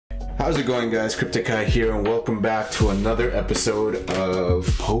How's it going, guys? CrypticKai here, and welcome back to another episode of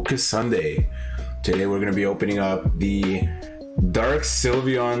Poke Sunday. Today we're going to be opening up the Dark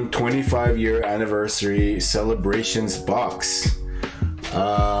Sylveon 25-year anniversary celebrations box.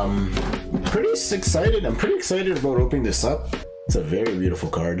 Pretty excited. I'm pretty excited about opening this up. It's a very beautiful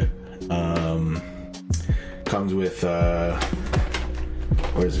card. Comes with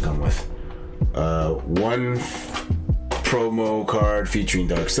what does it come with? One promo card featuring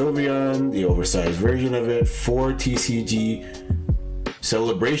Dark Sylveon, the oversized version of it, 4 TCG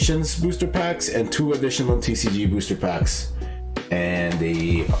celebrations booster packs, and 2 additional TCG booster packs, and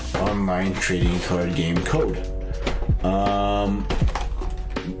a online trading card game code.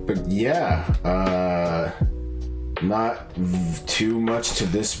 But yeah, not too much to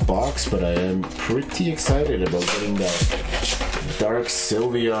this box, but I am pretty excited about getting that Dark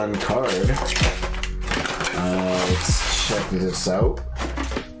Sylveon card. Let's check this out.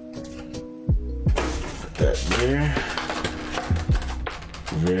 Put that there.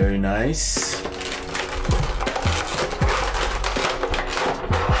 Very nice.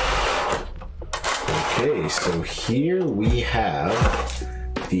 Okay, so here we have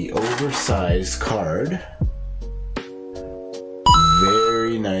the oversized card.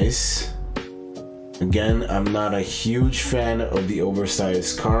 Very nice. Again, I'm not a huge fan of the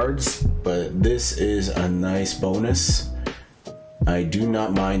oversized cards, but this is a nice bonus. I do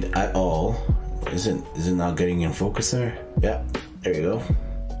not mind at all. Is it not getting in focus there? Yeah, there you go.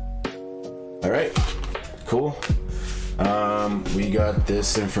 All right, cool. We got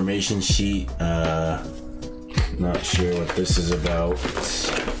this information sheet. Not sure what this is about.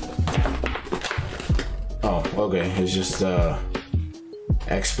 Oh, okay. It's just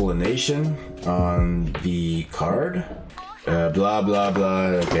explanation on the card. Blah blah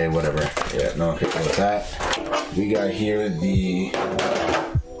blah. Okay, whatever. Yeah, no, okay with that. We got here the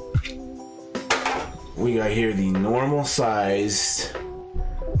normal sized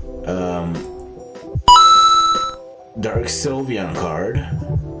Dark Sylveon card.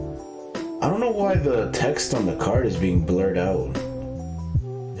 I don't know why the text on the card is being blurred out.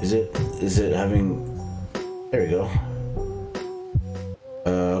 Is it having? There we go.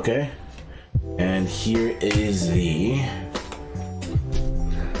 Okay. And here is the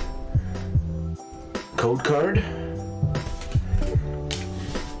code card.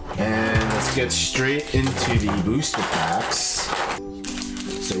 And let's get straight into the booster packs.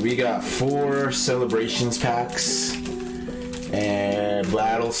 So we got 4 celebrations packs, and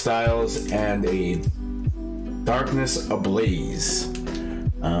battle styles, and a darkness ablaze.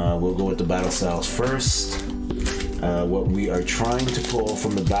 We'll go with the battle styles first. What we are trying to pull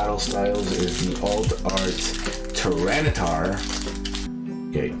from the battle styles is the Alt Art Tyranitar.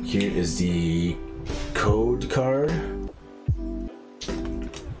 Okay, here is the code card.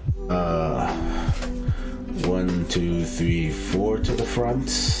 1, 2, 3, 4 to the front.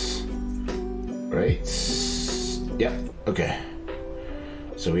 Right? Yep, okay.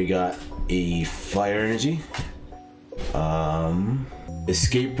 So we got a Fire Energy.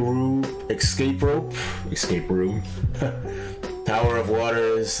 Escape room. Tower of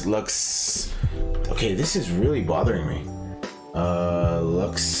Waters, Lux. Okay, this is really bothering me.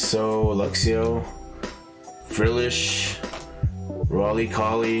 Luxio, Frillish, Raleigh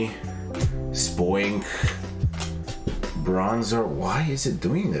Collie, Spoink, Bronzer. Why is it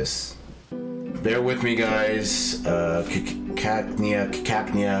doing this? Bear with me, guys. Cacnea,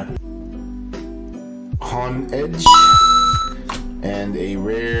 Hon Edge, and a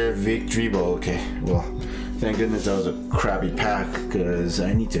rare Victory Ball. Okay, well, thank goodness that was a crappy pack, because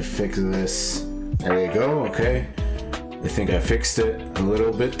I need to fix this. There you go, okay. I think I fixed it a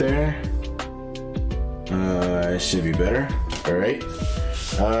little bit there. It should be better. Alright.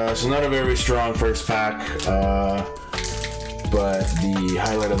 So not a very strong first pack, but the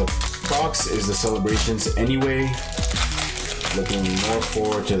highlight of the box is the celebrations anyway. Looking more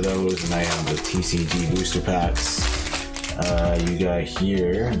forward to those than I am the TCG booster packs. You got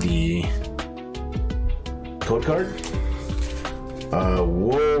here the code card.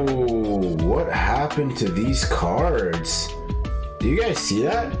 Whoa, what happened to these cards? Do you guys see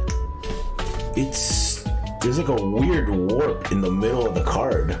that? There's like a weird warp in the middle of the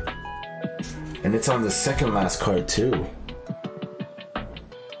card, and it's on the second last card too. I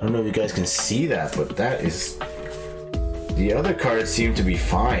don't know if you guys can see that, but that is... The other cards seem to be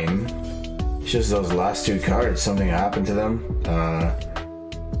fine. It's just those last 2 cards, something happened to them.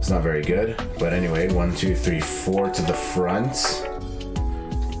 It's not very good. But anyway, 1, 2, 3, 4 to the front.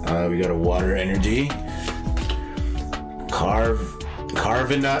 We got a Water Energy.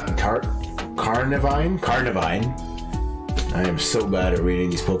 Carnivine. I am so bad at reading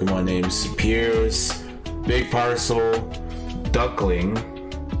these Pokemon names. Piers, Big Parcel, Duckling,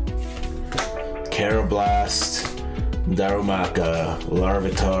 Carablast, Darumaka,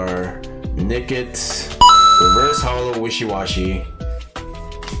 Larvitar, Nickit, Reverse Hollow Wishiwashi,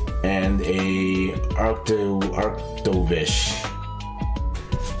 and a Arctovish.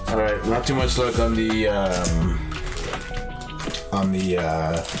 Alright, not too much luck on the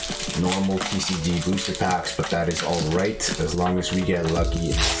normal TCG booster packs, but that is alright. As long as we get lucky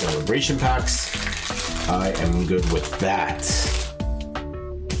in celebration packs, I am good with that.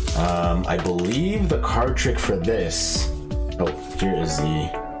 I believe the card trick for this, oh, here is the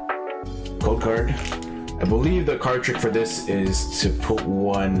code card. I believe the card trick for this is to put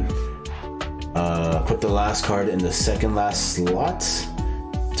put the last card in the second last slot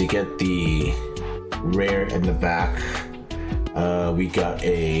to get the rare in the back. We got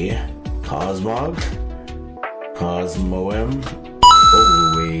a Cosmog, Cosmoem,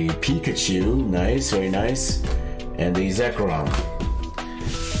 oh, a Pikachu, nice, very nice, and a Zekrom.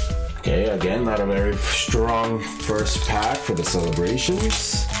 Okay, again, not a very strong first pack for the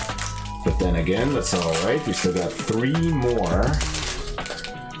celebrations, but then again, that's alright. We still got three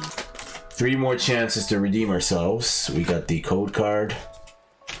more chances to redeem ourselves. We got the code card.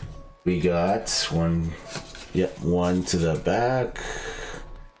 We got one to the back.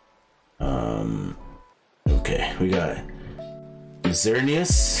 Okay, we got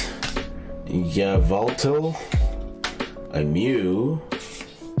Xerneas, Yveltal, a Mew,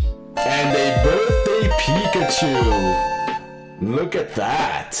 and a birthday Pikachu. Look at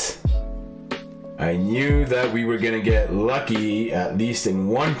that. I knew that we were gonna get lucky at least in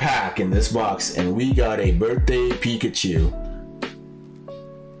one pack in this box, and we got a birthday Pikachu.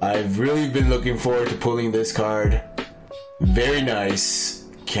 I've really been looking forward to pulling this card. Very nice.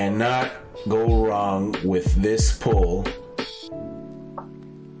 Cannot go wrong with this pull.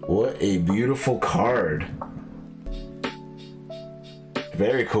 What a beautiful card.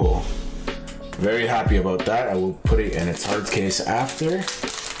 Very cool. Very happy about that. I will put it in its hard case after.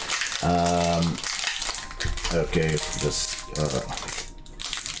 Okay,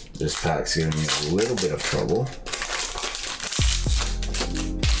 this pack's giving me a little bit of trouble.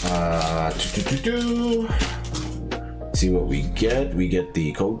 See what we get. We get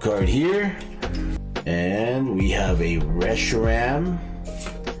the code card here, and we have a Reshiram,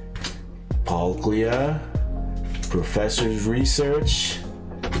 Palkia, Professor's Research,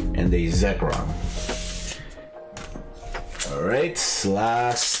 and a Zekrom. Alright,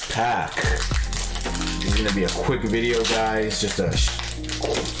 last pack. This is gonna be a quick video, guys. Just a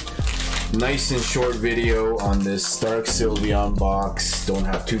nice and short video on this Stark Sylveon box. Don't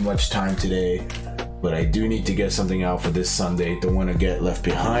have too much time today, but I do need to get something out for this Sunday. Don't want to get left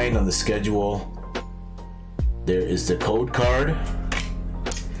behind on the schedule. There is the code card.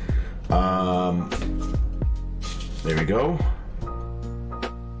 There we go.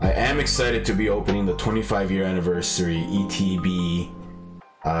 I am excited to be opening the 25-year anniversary ETB.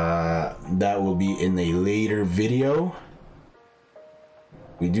 That will be in a later video.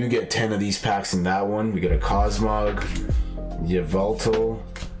 We do get 10 of these packs in that one. We get a Cosmog, Yveltal,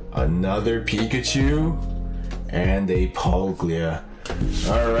 another Pikachu, and a Palkia.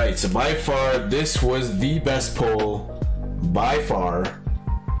 Alright, so by far, this was the best pull, by far,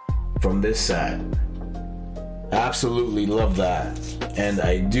 from this set. Absolutely love that. And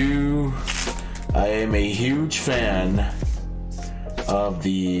I am a huge fan of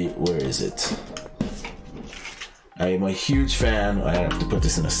the, where is it? I am a huge fan, I have to put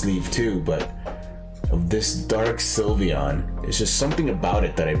this in a sleeve too, but of this Dark Sylveon. It's just something about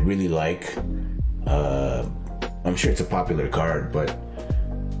it that I really like. I'm sure it's a popular card, but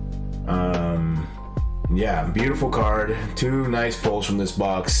yeah, beautiful card. Two nice pulls from this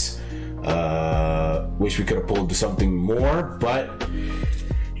box. Wish we could have pulled something more, but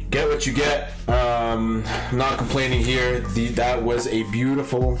get what you get. Not complaining here. That was a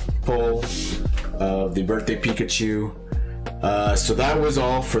beautiful pull of the birthday Pikachu. So that was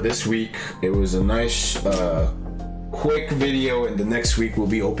all for this week. It was a nice quick video, and the next week we'll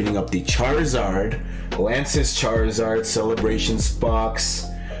be opening up the Charizard, Lance's Charizard Celebrations box.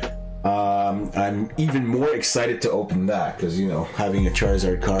 I'm even more excited to open that because, you know, having a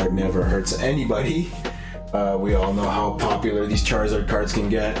Charizard card never hurts anybody. We all know how popular these Charizard cards can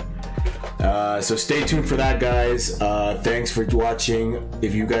get. So stay tuned for that, guys. Thanks for watching.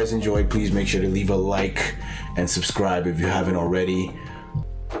 If you guys enjoyed, please make sure to leave a like and subscribe if you haven't already.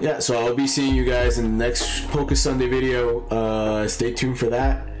 Yeah, so I'll be seeing you guys in the next Poké Sunday video. Stay tuned for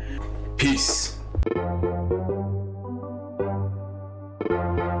that. Peace.